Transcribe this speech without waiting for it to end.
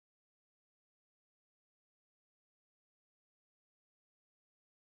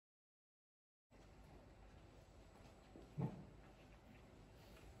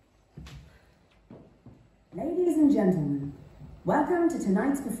Ladies and gentlemen, welcome to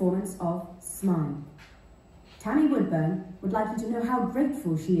tonight's performance of Smile. Tammy Woodburn would like you to know how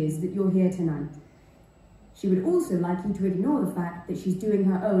grateful she is that you're here tonight. She would also like you to ignore the fact that she's doing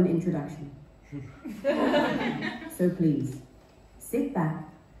her own introduction. So please, sit back,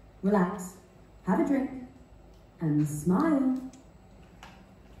 relax, have a drink, and smile.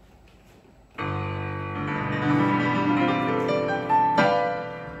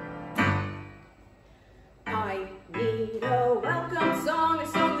 I need a welcome song, a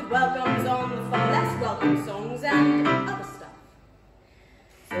song with welcomes on the far less welcome songs and other stuff.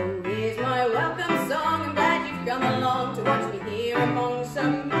 So here's my welcome song, I'm glad you've come along to watch me here among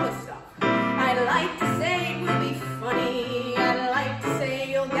some other stuff. I'd like to say it will be funny, I'd like to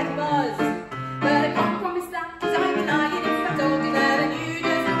say you'll get a buzz, but I can't promise that, cause I'd be lying if I told you that I knew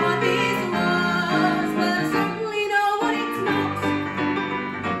just what this was. But I certainly know what it's not.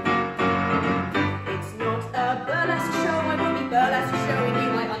 It's not a burlesque show, I won't be burlesque showing you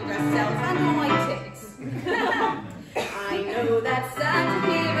my undress self and all my tits. I know that's sad to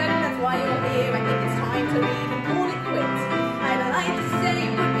hear, but that's why you're here. I think it's time to leave and call it quits. I'd like to say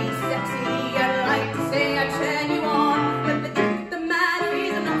it would be sexy, I'd like to say I'd turn you on, but the truth of the matter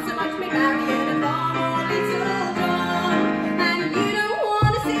is I'm not so much made Marion and Mom or Little John. And you don't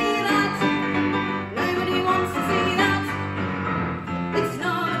want to see that, nobody wants to see that. It's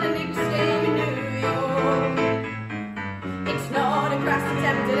not a lip-stain in New York, it's not a crass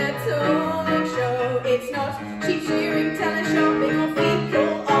attempt at a talk show, it's not cheap cheering, teleshopping or fecal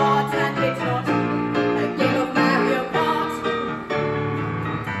art, and it's not a game of Mario Kart.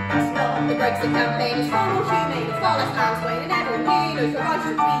 It's not the Brexit campaign, it's far more humane, it's far less mansplaining, and everyone really knows where I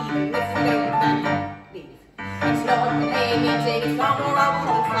should be, even if we don't then leave. It's not an aim eating, it's far more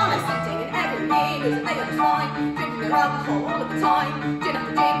alcohol, it's far less eating, and everyone really knows that they are just fine, drinking their alcohol all of the time, gin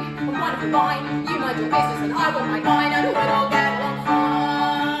after gin, and wine after wine. You mind your business and I want my mine, and we'll all get along fine.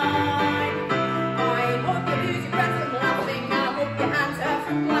 I hope you lose your breath from laughing, I hope your hands hurt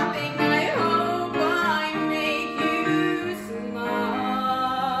from clapping, I hope I make you smile.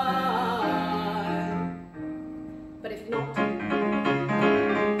 But if not,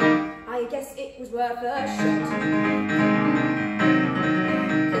 I guess it was worth a shot.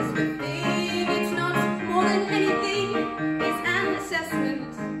 Cause the thing, it's not more than anything, it's an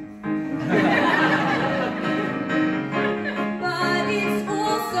assessment. But it's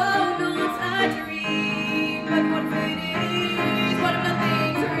also not a dream. But what if it is? What if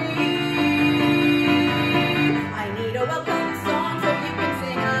nothing's real? I need a welcome song so you can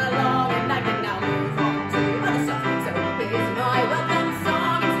sing along, and I can now move on to other stuff. So here's my welcome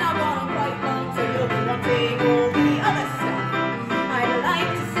song. It's now gone on quite long, so you'll be wanting all the other stuff. I'd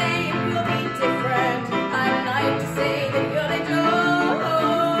like to say it will be different. I'd like to say that you'll enjoy.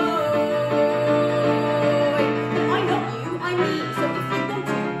 But I'm not you, I'm me. So if you want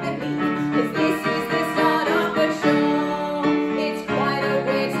to, then leave. 'Cause this is the start of the show. It's quite a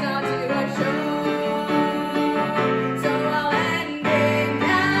weird start to a show. So I'll end it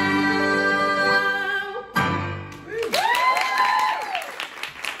now.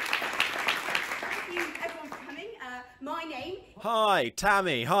 Thank you everyone for coming. My name. Hi,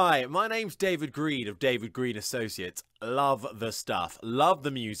 Tammy. Hi, my name's David Greene of David Greene Associates. Love the stuff. Love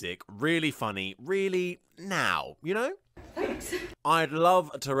the music. Really funny. Really now, you know? Thanks. I'd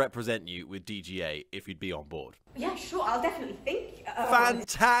love to represent you with DGA if you'd be on board. Yeah, sure. I'll definitely think.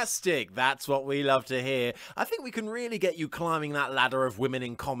 Fantastic! That's what we love to hear. I think we can really get you climbing that ladder of women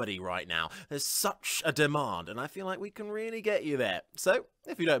in comedy right now. There's such a demand, and I feel like we can really get you there. So,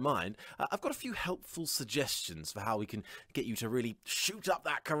 if you don't mind, I've got a few helpful suggestions for how we can get you to really shoot up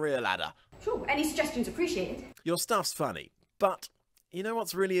that career ladder. Sure. Any suggestions appreciated? Your stuff's funny, but you know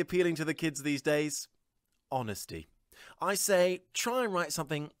what's really appealing to the kids these days? Honesty. I say try and write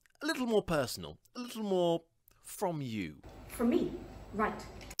something a little more personal, a little more from you. From me? Right.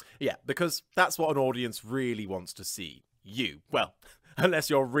 Yeah, because that's what an audience really wants to see. You. Well, unless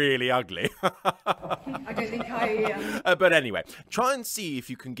you're really ugly. I don't think I... But anyway, try and see if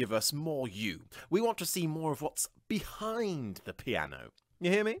you can give us more you. We want to see more of what's behind the piano. You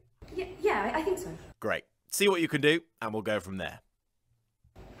hear me? Yeah, I think so. Great. See what you can do, and we'll go from there.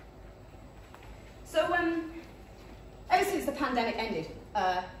 So, ever since the pandemic ended,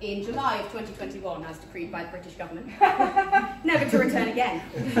 in July of 2021, as decreed by the British government, never to return again,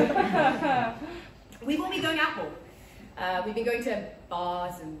 we've all been going out more. We've been going to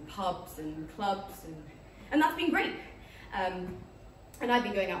bars and pubs and clubs, and that's been great. And I've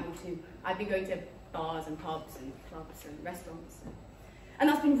been going out more too. I've been going to bars and pubs and clubs and restaurants. And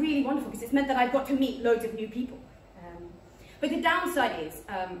that's been really wonderful because it's meant that I've got to meet loads of new people. But the downside is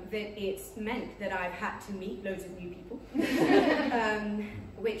that it's meant that I've had to meet loads of new people,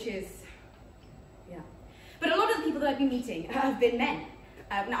 which is, yeah. But a lot of the people that I've been meeting have been men.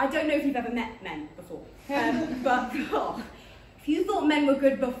 Now, I don't know if you've ever met men before, but oh, if you thought men were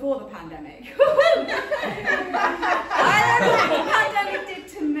good before the pandemic, I don't know what the pandemic did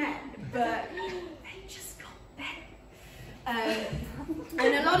to men, but they just got better.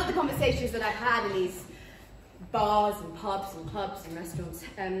 And a lot of the conversations that I've had in these bars and pubs and clubs and restaurants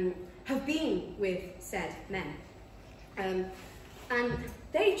have been with said men. And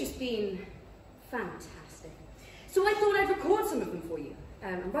they've just been fantastic. So I thought I'd record some of them for you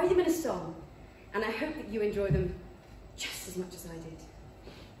and write them in a song. And I hope that you enjoy them just as much as I did.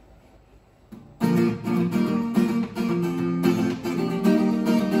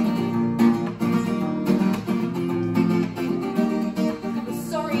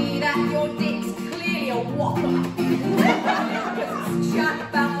 Chat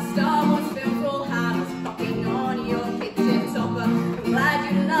about the Star Wars film full house, fucking on your kitchen topper. I'm glad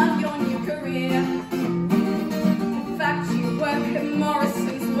you love your new career. In fact, you work at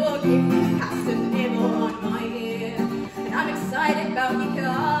Morrison's looking past a nibble on my ear. And I'm excited about your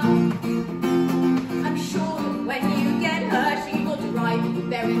car. I'm sure that when you get her, she will drive you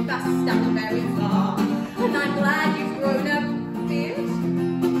very fast and very far. And I'm glad you've grown up a bit.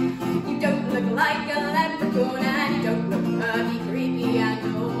 You don't look like a leprechaun, and you don't look pervy, creepy,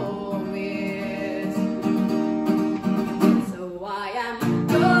 and or weird. So I am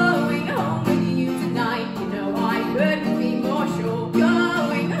going home with you tonight. You know I couldn't be more sure.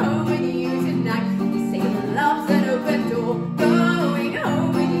 Going home with you tonight. You say that love's an open door. Going home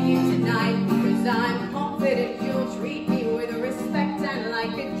with you tonight, because I'm confident you'll treat me with respect and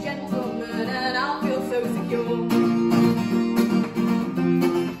like a gentleman, and I'll feel so secure.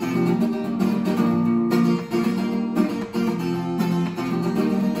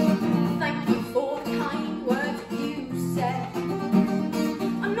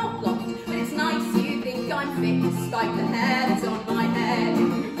 Despite the hair that's on my head, I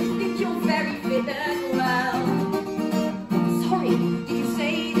think you're very fit as well. Sorry, did you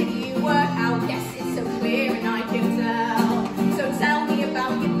say that you work out? Yes, it's so clear and I can tell. So tell me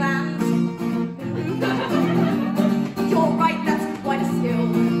about your band. You're right, that's quite a skill.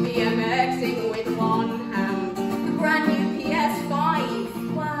 BMXing with one hand. The brand new PS5.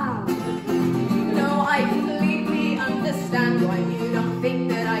 Wow. No, I completely understand why you don't think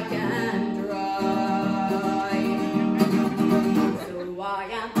that I can. I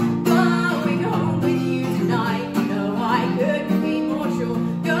am going home with you tonight. No, I couldn't be more sure.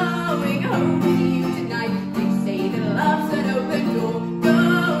 Going home with you tonight. They say that love's an open door.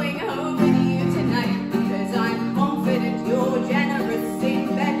 Going home with you tonight, because I'm confident you're generous in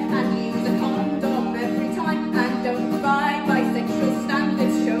bed and use a condom every time and don't abide by sexual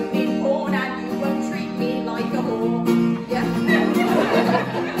standards shown in porn, and you won't treat me like a whore. Yeah.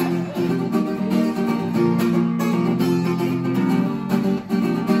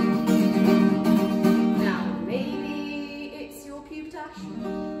 Maybe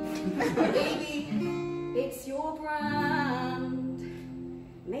it's your brand.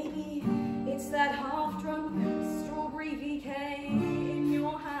 Maybe it's that half-drunk strawberry VK in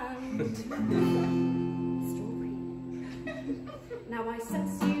your hand. Strawberry. Now I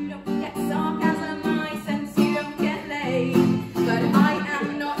sense you don't get sarcasm, I sense you don't get laid. But I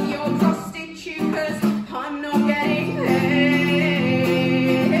am not your prostitute, 'cause I'm not getting paid.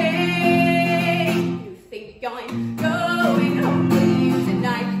 You think I'm going home with you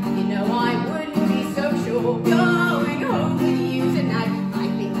tonight? You know I wouldn't be so sure. Going home with you tonight, I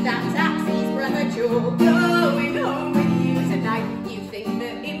think that taxi's premature. Going home with you tonight, you think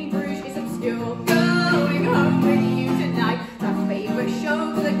that in Bruges is obscure. Going home with you tonight, my favourite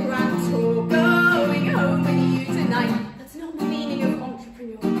show's the Grand Tour. Going home with you tonight, that's not the meaning of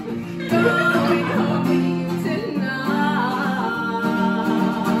entrepreneur. Going home with you tonight,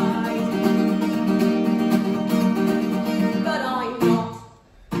 but I'm not.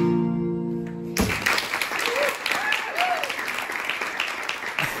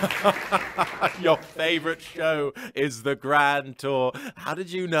 Your favourite show is the Grand Tour. How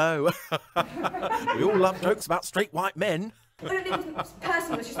did you know? We all love jokes about straight white men. It wasn't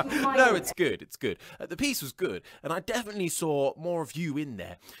personal, it's just my... No, it's good, it's good. The piece was good, and I definitely saw more of you in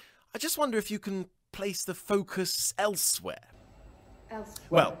there. I just wonder if you can place the focus elsewhere. Elsewhere?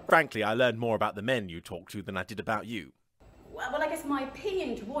 Well, frankly, I learned more about the men you talked to than I did about you. Well, I guess my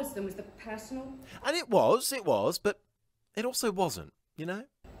opinion towards them was the personal. And it was, but it also wasn't, you know?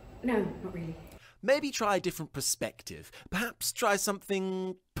 No, not really. Maybe try a different perspective. Perhaps try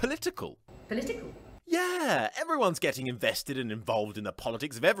something political. Political? Yeah. Yeah, everyone's getting invested and involved in the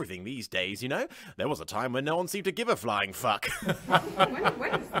politics of everything these days, you know? There was a time when no one seemed to give a flying fuck.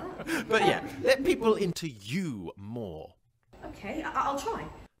 When is that? But yeah, let people into you more. Okay, I'll try.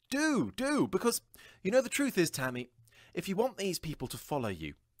 Do, because, you know, the truth is, Tammy, if you want these people to follow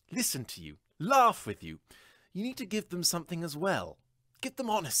you, listen to you, laugh with you, you need to give them something as well. Give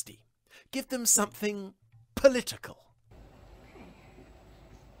them honesty. Give them something political.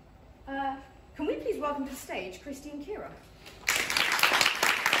 Okay. Can we please welcome to the stage Christy and Kira?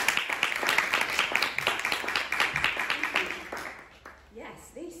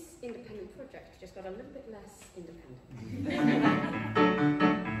 Yes, this independent project just got a little bit less independent.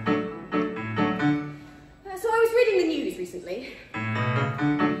 So I was reading the news recently,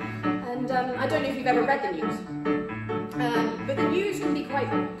 and I don't know if you've ever read the news, but the news can be quite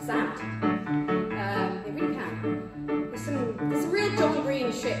sad. They really can. There's some real John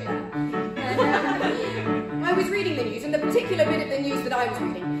Green shit there. And I was reading the news, and the particular bit of the news that I was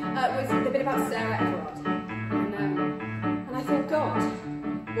reading was the bit about Sarah Everard. And I thought, God,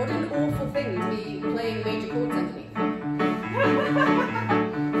 what an awful thing to be playing major chords underneath.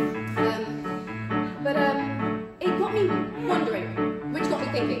 But it got me wondering, which got me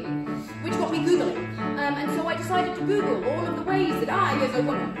thinking, which got me Googling. And so I decided to Google all of the ways that I, as a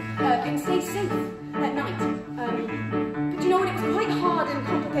woman, can stay safe at night. But you know what, it was quite hard and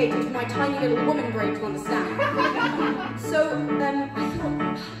complicated for my tiny little woman brain to understand. So I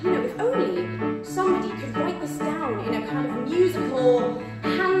thought, you know, if only somebody could write this down in a kind of musical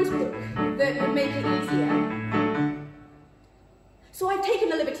handbook that would make it easier. So I've taken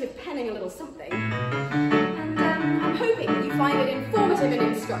the liberty of penning a little something, and I'm hoping that you find it informative and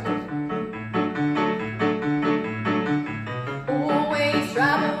instructive. Always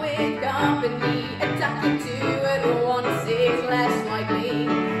travel with company, attacking to at once is less likely.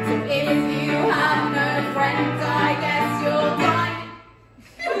 So if you have no friends, I guess you'll die.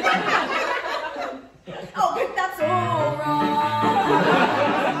 Oh, but that's all wrong.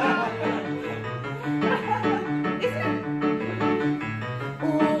 Is it?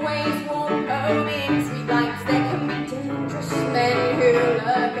 Always walk home in streetlights. There can be dangerous men who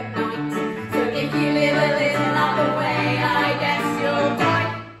lurk at night. So if you live a little other way, I guess you'll die.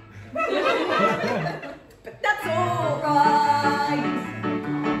 But that's all right.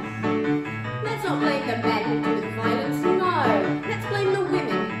 Let's not blame the men who do the violence, no. Let's blame the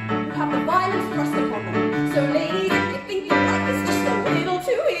women who have the violence thrust upon them. So ladies, if you think your life is just a little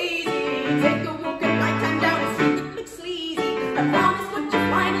too easy, take a walk at night time down a street that looks sleazy. I promise what you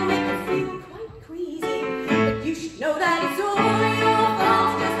find will make you feel quite queasy. But you should know that it's all your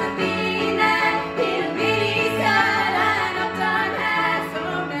fault just for being there in a mini skirt and uptime hair. So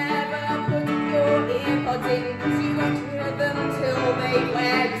never put your earpods in, 'cause you won't hear them till they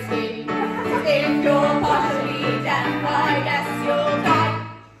wear your skin. If you're partially deaf, I guess you'll die.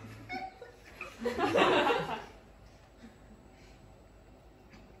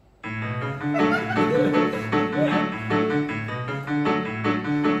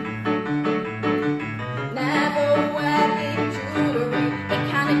 Never wear big jewelry, it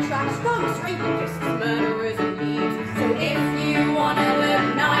can attract thugs, rapists, murderers and thieves. So if you wanna live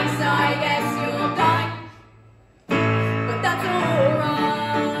nice, I guess you'll die. But that's alright.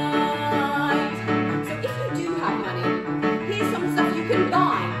 So if you do have money, here's some stuff you can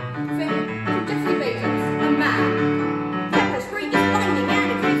buy. From Jeffrey Bezos, a man. Pepper spray is blinding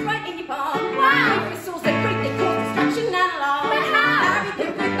and it fits right in your palm. Wow! Crystals are great, they cause destruction and alarm. But how? Harry the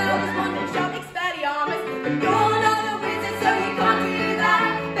Ripper was one who shot Expelliarmus. But you're not a wizard, so you can't do that.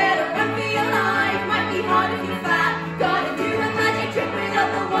 Better run for your life, might be hard if you're fat. Gotta do a magic trick without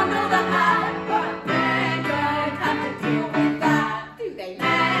the wand or the hat. But men don't have to deal with that, do they?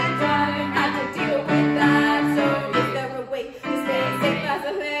 Men don't have to deal with that. So if they're awake, you stay safe as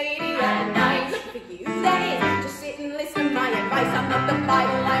a lady at night. Look for you, that is. Just sit and listen to my advice. I'm not the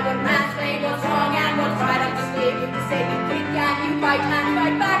Bible, I won't mansplain what's wrong and what's right. I'm just here to say you kick and you fight and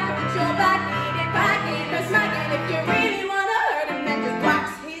fight back. Put your back, lead it back in a smack. And if you really wanna hurt him, then just wax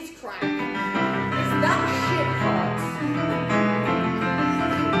his crack. Is that shit hot?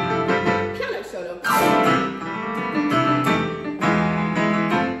 Piano solo.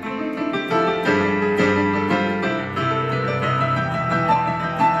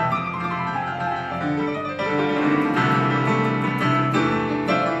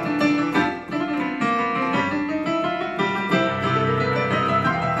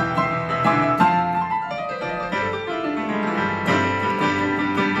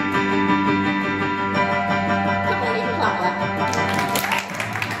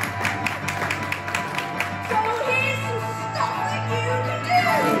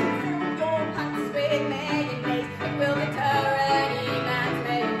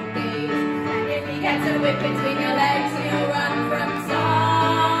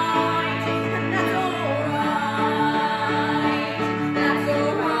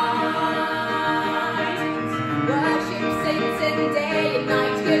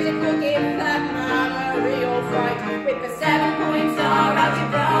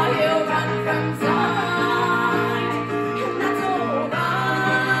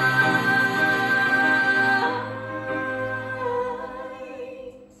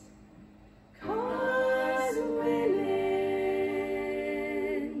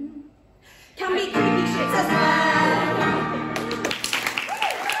 can be creepy shits as well.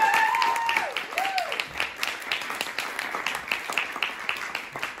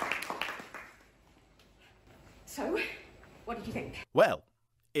 So, what did you think? Well,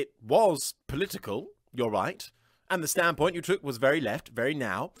 it was political, you're right. And the standpoint you took was very left, very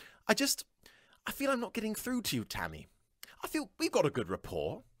now. I feel I'm not getting through to you, Tammy. I feel we've got a good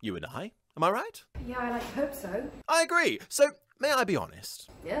rapport, you and I. Am I right? Yeah, I hope so. I agree. So, may I be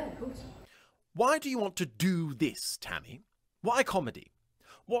honest? Yeah, of course. Why do you want to do this, Tammy? Why comedy?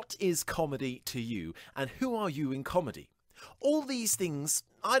 What is comedy to you, and who are you in comedy? All these things,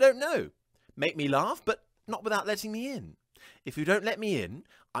 I don't know. Make me laugh, but not without letting me in. If you don't let me in,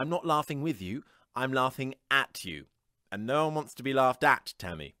 I'm not laughing with you, I'm laughing at you. And no one wants to be laughed at,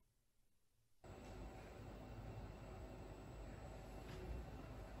 Tammy.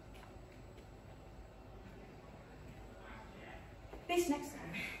 This next song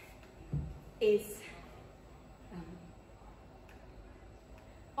is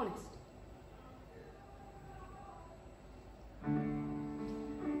honest.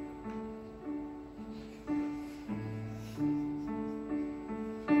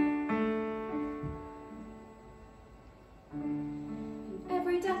 In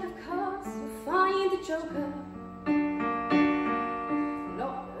every deck of cards you'll find the Joker.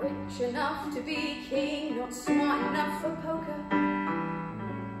 Not rich enough to be king, not smart enough for poker.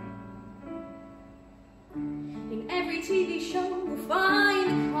 In every TV show you'll find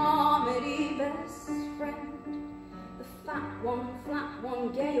a comedy best friend. The fat one, flat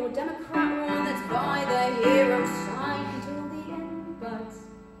one, gay or Democrat one that's by the hero's side until the end. But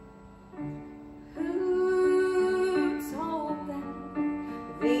who told them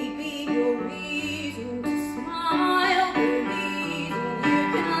they'd be your reason to smile, the reason you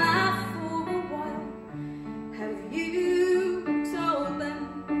can laugh for a while? Have you told them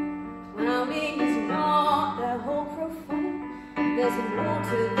clowning is not their whole profile? There's more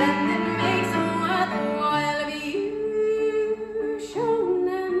to them that makes them worthwhile. Have you shown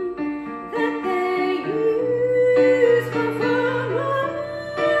them that they use her for more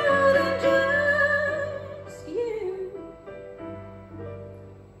than just you?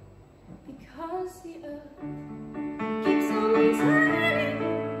 Because the earth keeps on turning,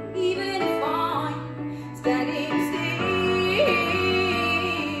 even if I'm standing still.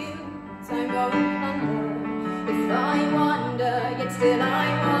 Time going under, if I wonder, yet still I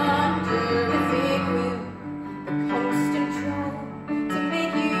wonder if it will. The constant trial to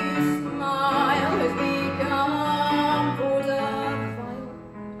make you smile has become borderline.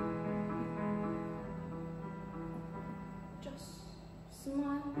 Just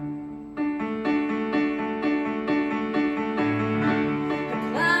smile. A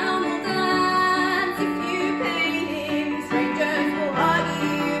clown will dance if you pay him. Strangers will hug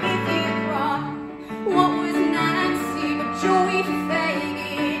you if you cry. What was Nancy but joy for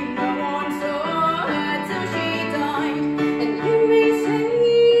Fagin? No one saw her till she died. And you may say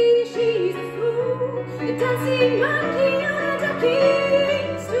she's a fool, the dancing monkey on a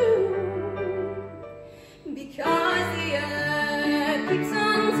ducking stool. Because the earth keeps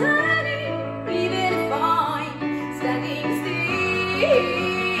on turning, even if I'm standing still.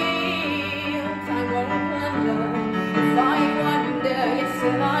 Time won't wonder if I wonder, yes,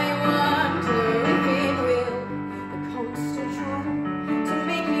 still I wonder if it will. The constant trial to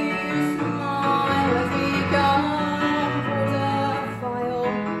make you smile has become borderline.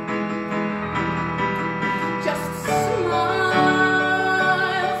 Just smile,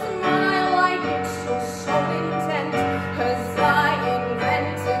 smile like it's your sole intent. 'Cause I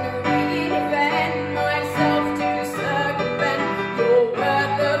invent and reinvent myself to circumvent your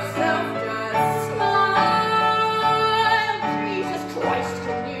worth of self. Just smile. Jesus Christ,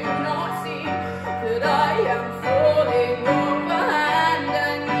 can you not see that I am falling overhand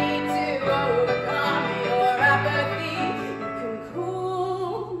and need to overcome your apathy? You can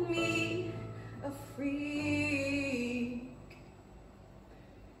call me a freak,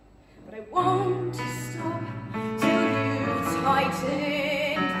 but I won't stop till you've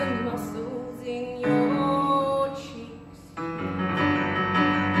tightened the muscles in your cheeks.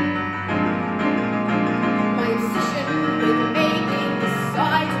 My obsession with making the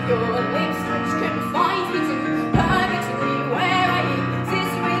size of your lips, which confines me to purgatory, where I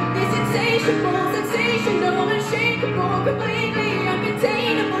exist with this insatiable, sensational, unshakable, completely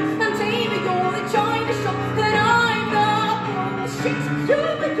uncontainable, untamable. You're the China shop, and I'm the streets.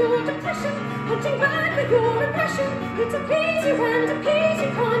 You're the your depression, hunting back for your aggression. It's a please you and a please you,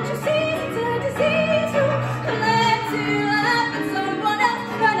 can't you see it's a disease? You're led to laugh at someone else,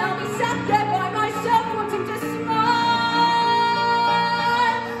 and I'll be sat there by myself wanting to smile,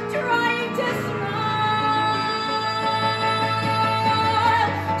 trying to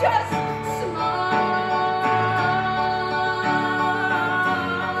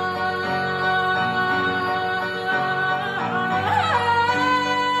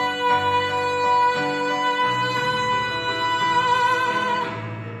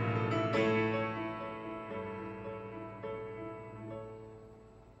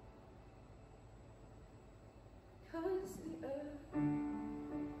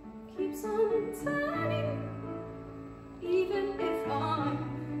time.